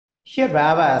Here we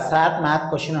have a SAT math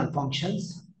question on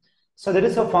functions. So there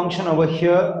is a function over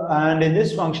here, and in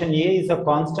this function a is a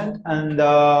constant, and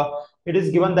it is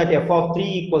given that f of 3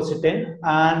 equals to 10,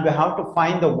 and we have to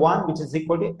find the one which is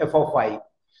equal to f of 5.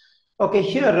 Okay,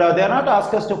 here they are not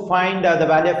asked us to find the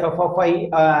value of f of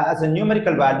 5 as a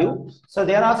numerical value. So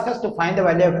they are asked us to find the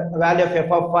value of f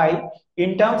of 5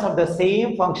 in terms of the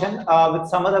same function with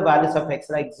some other values of x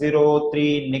like 0,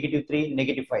 3, -3,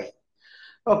 -5.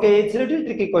 Okay, it's a little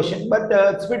tricky question, but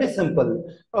it's pretty simple.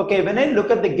 Okay, when I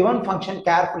look at the given function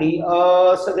carefully,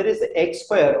 so there is x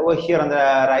square over here on the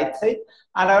right side,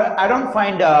 and I don't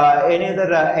find any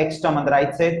other x term on the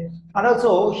right side, and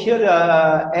also here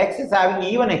x is having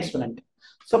even exponent.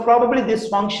 So probably this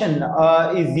function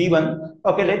is even.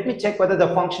 Okay, let me check whether the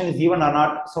function is even or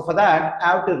not. So for that, I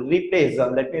have to replace,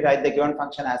 let me write the given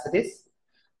function as it is.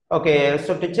 Okay,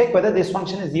 so to check whether this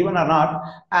function is even or not,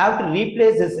 I have to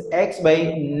replace this x by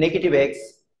 -x.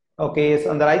 Okay, so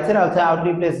on the right side also I have to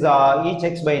replace each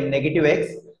x by -x.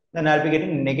 Then I'll be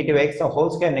getting -x, so whole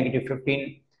square -15.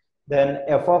 Then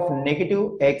f of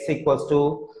 -x equals to,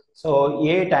 so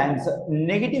a times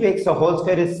 -x, so whole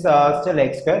square is still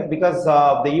x square because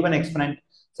of the even exponent.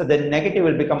 So the negative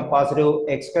will become positive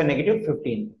x square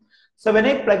 -15. So when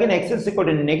I plug in x is equal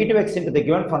to -x into the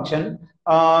given function,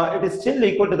 it is still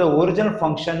equal to the original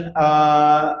function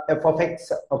f of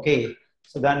x. Okay,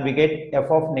 so then we get f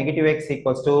of -x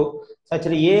equals to, so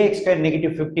actually ax square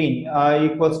 -15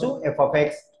 equals to f of x.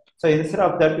 So instead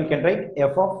of that, we can write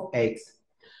f of x.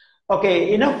 Okay,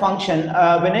 in a function,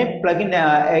 when I plug in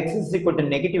x is equal to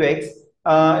 -x,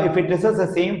 if it results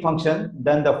the same function,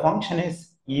 then the function is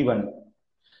even.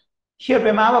 Here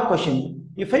we have a question.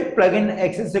 If I plug in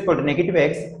x is equal to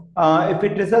 -x, if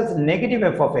it results negative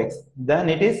f of x, then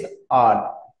it is odd.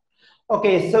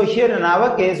 Okay, so here in our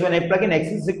case, when I plug in x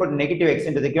is equal to -x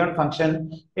into the given function,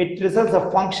 it results a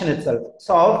function itself.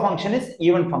 So our function is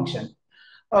even function.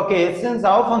 Okay, since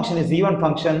our function is even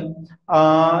function,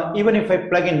 even if I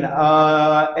plug in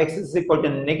x is equal to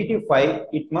 -5,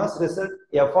 it must result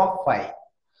f of 5.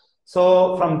 So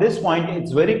from this point,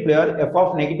 it's very clear f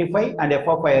of -5 and f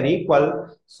of 5 are equal.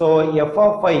 So f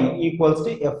of 5 equals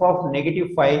to f of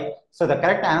 -5. So the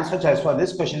correct answer choice for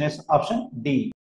this question is option D.